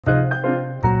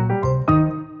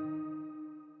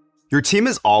Your team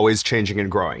is always changing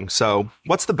and growing, so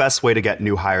what's the best way to get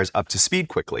new hires up to speed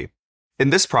quickly?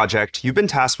 In this project, you've been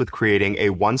tasked with creating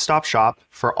a one-stop shop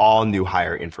for all new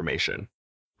hire information.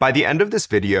 By the end of this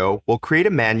video, we'll create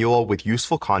a manual with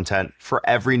useful content for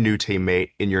every new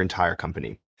teammate in your entire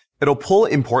company. It'll pull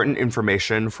important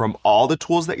information from all the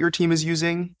tools that your team is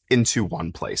using into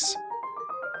one place.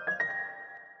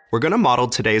 We're going to model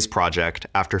today's project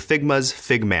after Figma's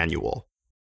Fig Manual.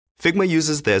 Figma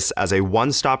uses this as a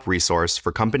one-stop resource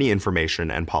for company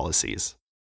information and policies.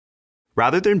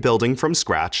 Rather than building from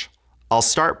scratch, I'll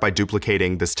start by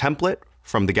duplicating this template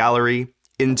from the gallery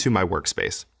into my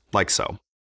workspace, like so.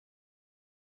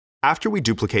 After we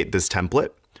duplicate this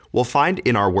template, we'll find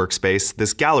in our workspace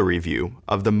this gallery view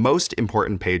of the most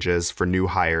important pages for new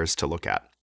hires to look at: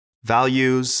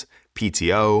 values,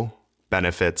 PTO,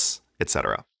 benefits,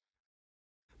 etc.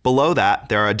 Below that,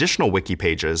 there are additional wiki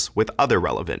pages with other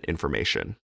relevant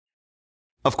information.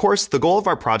 Of course, the goal of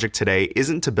our project today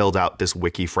isn't to build out this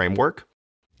wiki framework.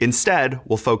 Instead,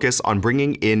 we'll focus on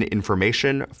bringing in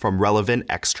information from relevant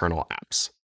external apps.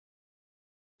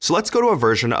 So let's go to a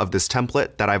version of this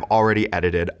template that I've already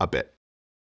edited a bit.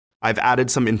 I've added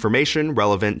some information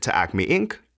relevant to Acme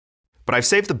Inc., but I've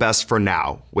saved the best for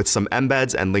now with some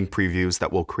embeds and link previews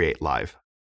that we'll create live.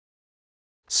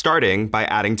 Starting by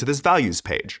adding to this values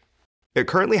page. It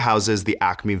currently houses the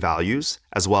Acme values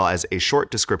as well as a short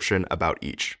description about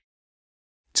each.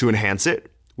 To enhance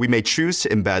it, we may choose to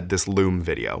embed this Loom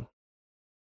video.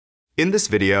 In this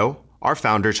video, our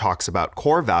founder talks about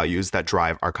core values that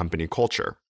drive our company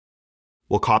culture.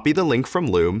 We'll copy the link from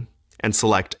Loom and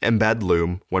select Embed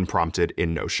Loom when prompted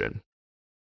in Notion.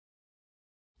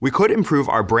 We could improve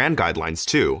our brand guidelines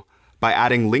too by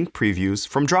adding link previews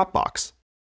from Dropbox.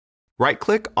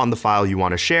 Right-click on the file you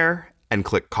want to share and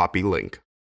click Copy Link.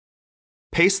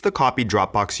 Paste the copied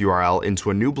Dropbox URL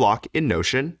into a new block in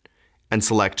Notion and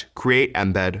select Create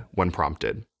Embed when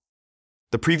prompted.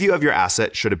 The preview of your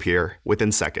asset should appear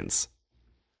within seconds.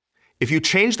 If you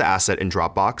change the asset in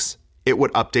Dropbox, it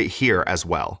would update here as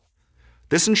well.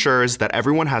 This ensures that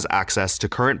everyone has access to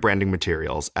current branding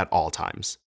materials at all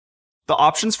times. The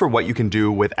options for what you can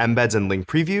do with embeds and link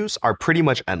previews are pretty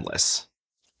much endless.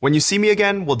 When you see me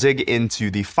again, we'll dig into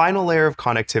the final layer of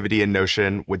connectivity in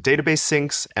Notion with database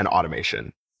syncs and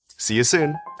automation. See you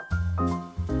soon.